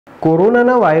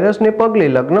કોરોનાના વાયરસને પગલે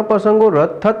લગ્ન પ્રસંગો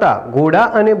રદ થતા ઘોડા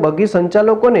અને બગી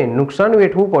સંચાલકોને નુકસાન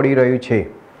વેઠવું પડી રહ્યું છે।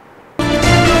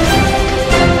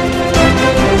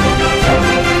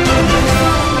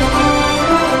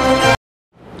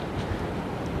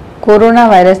 કોરોના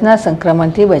વાયરસના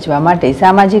સંક્રમણથી બચવા માટે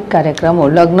સામાજિક કાર્યક્રમો,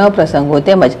 લગ્ન પ્રસંગો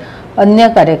તેમજ અન્ય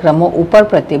કાર્યક્રમો ઉપર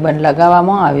પ્રતિબંધ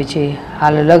લગાવવામાં આવ્યો છે।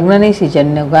 હાલ લગ્નની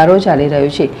સિઝનનો ગાળો ચાલી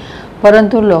રહ્યો છે,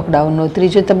 પરંતુ લોકડાઉનનો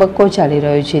ત્રીજો તબક્કો ચાલી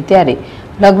રહ્યો છે, ત્યારે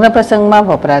લગ્ન પ્રસંગમાં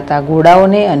વપરાતા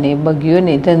ઘોડાઓને અને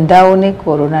બગીઓને ધંધાઓને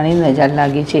કોરોનાની નજર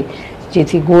લાગી છે,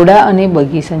 જેથી ઘોડા અને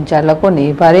બગી સંચાલકોને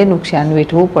ભારે નુકસાન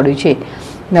વેઠવું પડ્યું છે।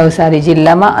 નવસારી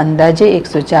જિલ્લામાં અંદાજે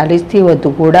 140થી વધુ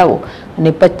ઘોડાઓ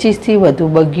અને 25થી વધુ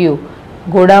બગીઓ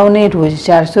ઘોડાઓને રોજ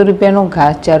 400 રૂપિયાનો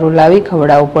ઘાસચારો લાવી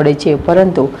ખવડાવવો પડે છે,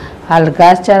 પરંતુ હાલ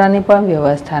ઘાસચારાની પણ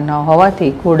વ્યવસ્થા ન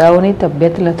હોવાથી ઘોડાઓની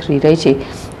તબિયત લથડી રહી છે,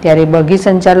 ત્યારે બગી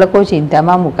સંચાલકો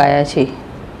ચિંતામાં મુકાયા છે।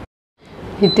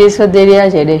 હિતેશ વદેરિયા,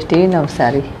 ZSTV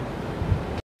નવસારી।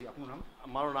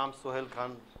 મારું નામ સોહેલ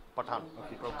ખાન પઠાણ।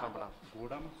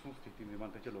 ઘોડામાં શું સ્થિતિ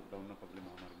નિર્માણ થઈ છે લોકડાઉનના પગલે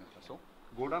મહામારીના? શું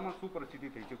ઘોડામાં શું પરિસ્થિતિ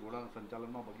થઈ છે? ઘોડા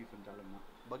સંચાલનમાં,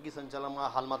 બગી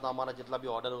સંચાલનમાં હાલમાં તો અમારા જેટલા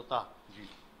બી ઓર્ડર હતા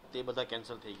તે બધા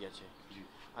કેન્સલ થઈ ગયા છે,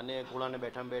 અને ઘોડાને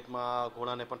બેઠમાં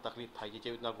ઘોડાને પણ તકલીફ થાય છે,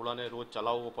 જેવી રીતના ઘોડાને રોજ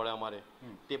ચલાવવો પડે અમારે,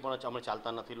 તે પણ અમે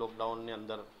ચાલતા નથી લોકડાઉનની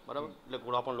અંદર, બરાબર? એટલે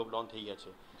ઘોડા પણ લોકડાઉન થઈ ગયા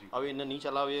છે। હવે એને નહીં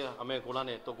ચલાવીએ અમે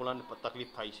ઘોડાને તો ઘોડાને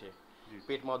તકલીફ થાય છે,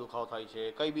 પેટમાં દુખાવો થાય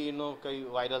છે, કંઈ બી એનો કંઈ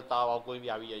વાયરલ તાવ કોઈ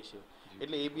બી આવી જાય છે,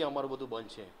 એટલે એ બી અમારું બધું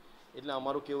બંધ છે। એટલે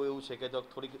અમારું કેવું એવું છે કે તો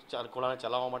થોડીક ઘોડાને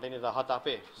ચલાવવા માટેની રાહત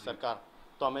આપે સરકાર,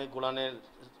 તો અમે ઘોડાને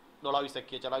દોડાવી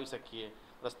શકીએ, ચલાવી શકીએ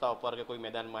રસ્તા ઉપર કે કોઈ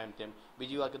મેદાનમાં, એમ તેમ।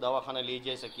 બીજી વાત કે દવાખાને લઈ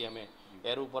જઈ શકીએ અમે,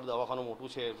 એર ઉપર દવાખાનું મોટું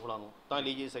છે ઘોડાનું, ત્યાં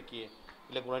લઈ જઈ શકીએ,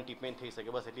 એટલે ઘોડાની ટ્રીટમેન્ટ થઈ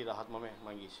શકે, બસ એટલી રાહતમાં અમે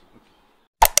માંગીએ છીએ।